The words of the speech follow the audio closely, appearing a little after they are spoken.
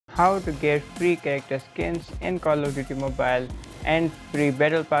how to get free character skins in Call of Duty Mobile and free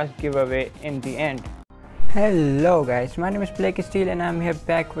battle pass giveaway in the end. Hello guys, my name is Blake Steel and I'm here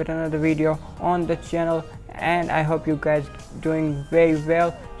back with another video on the channel, and I hope you guys doing very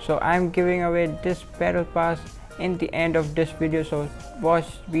well. So I'm giving away this battle pass in the end of this video, so watch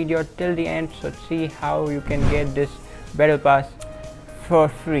video till the end so see how you can get this battle pass for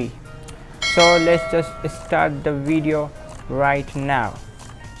free. So let's just start the video right now.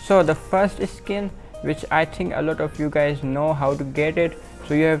 So the first skin, which I think a lot of you guys know how to get it,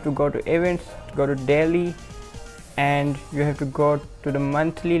 so you have to go to events, go to daily, and you have to go to the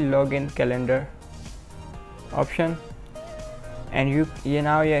monthly login calendar option, and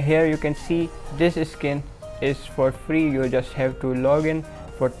here you can see this skin is for free. You just have to log in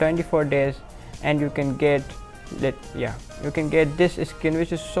for 24 days and you can get this skin,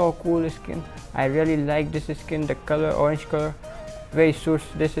 which is so cool skin. I really like this skin. The color, orange color, very suits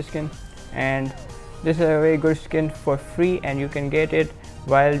this skin, and this is a very good skin for free, and you can get it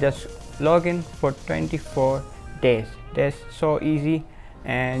while just log in for 24 days. That's so easy,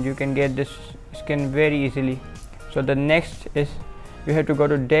 and you can get this skin very easily. So the next is you have to go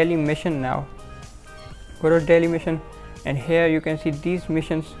to daily mission. Now go to daily mission, and here you can see these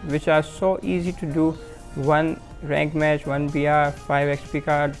missions, which are so easy to do. 1 rank match, 1 BR, 5 XP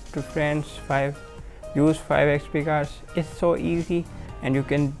card to friends, use 5 XP cards. It's so easy and you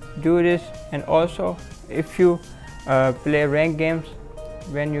can do this. And also if you play rank games,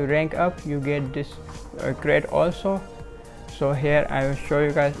 when you rank up you get this crate also. So here I will show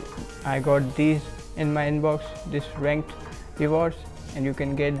you guys, I got these in my inbox, this ranked rewards, and you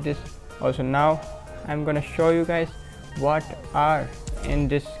can get this also. Now I'm gonna show you guys what are in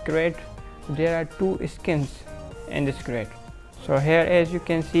this crate. There are 2 skins in this crate. So here, as you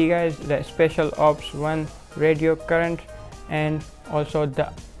can see guys, the special ops 1 radio current, and also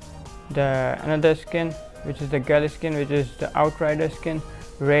the another skin, which is the girl skin, which is the outrider skin,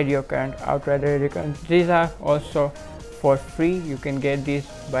 radio current, outrider radio current. These are also for free. You can get these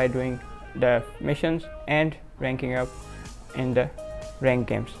by doing the missions and ranking up in the rank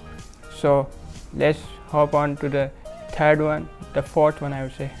games. So let's hop on to the third one, the fourth one I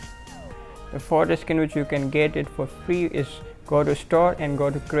would say. The fourth skin which you can get it for free is go to store and go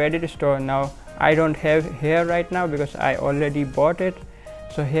to credit store. Now I don't have here right now because I already bought it.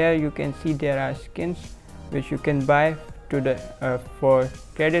 So here you can see there are skins which you can buy to the for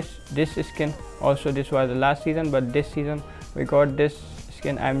credits. This skin also, this was the last season, but this season we got this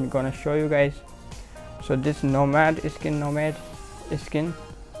skin. I'm gonna show you guys. So this Nomad skin,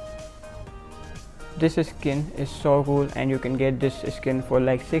 this skin is so cool, and you can get this skin for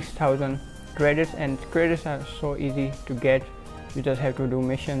like 6,000 credits, and credits are so easy to get. You just have to do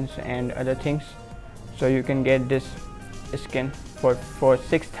missions and other things. So you can get this skin for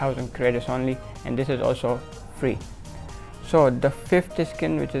 6,000 credits only, and this is also free. So the fifth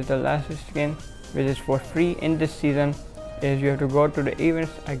skin, which is the last skin, which is for free in this season, is you have to go to the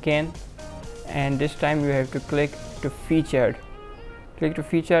events again, and this time you have to click to featured. Click to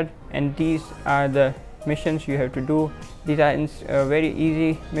featured, and these are the missions you have to do. These are very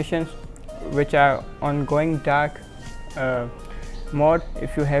easy missions which are on going dark mode.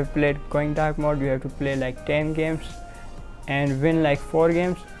 If you have played going dark mode, you have to play like 10 games and win like 4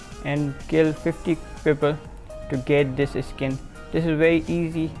 games and kill 50 people to get this skin. This is very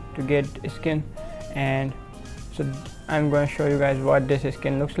easy to get skin, and so I'm going to show you guys what this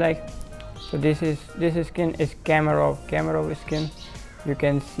skin looks like. So this skin is Kamarov skin. You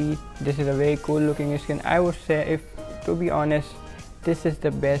can see this is a very cool looking skin. I would say, if to be honest, this is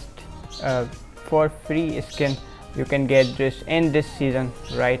the best for free skin you can get this in this season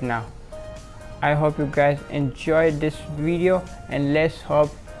right now. I hope you guys enjoyed this video, and let's hop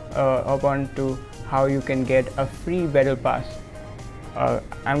on to how you can get a free battle pass.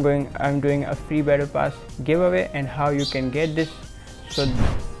 I'm doing a free battle pass giveaway, and how you can get this. So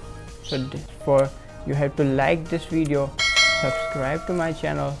you have to like this video, subscribe to my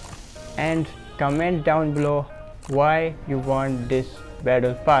channel, and comment down below why you want this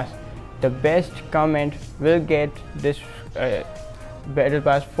battle pass. The best comment will get this battle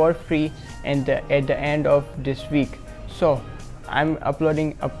pass for free at the end of this week. So I'm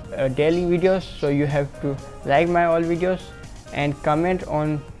uploading daily videos, so you have to like my all videos and comment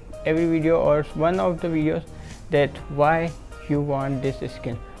on every video or one of the videos that why you want this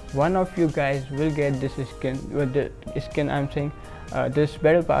skin. One of you guys will get this skin, with the skin I'm saying, this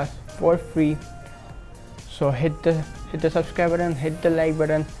battle pass for free. So hit the subscribe button, hit the like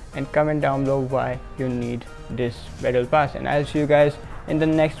button, and comment down below why you need this battle pass, and I'll see you guys in the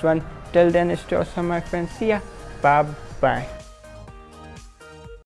next one. Till then, stay awesome my friends. See ya, bye bye.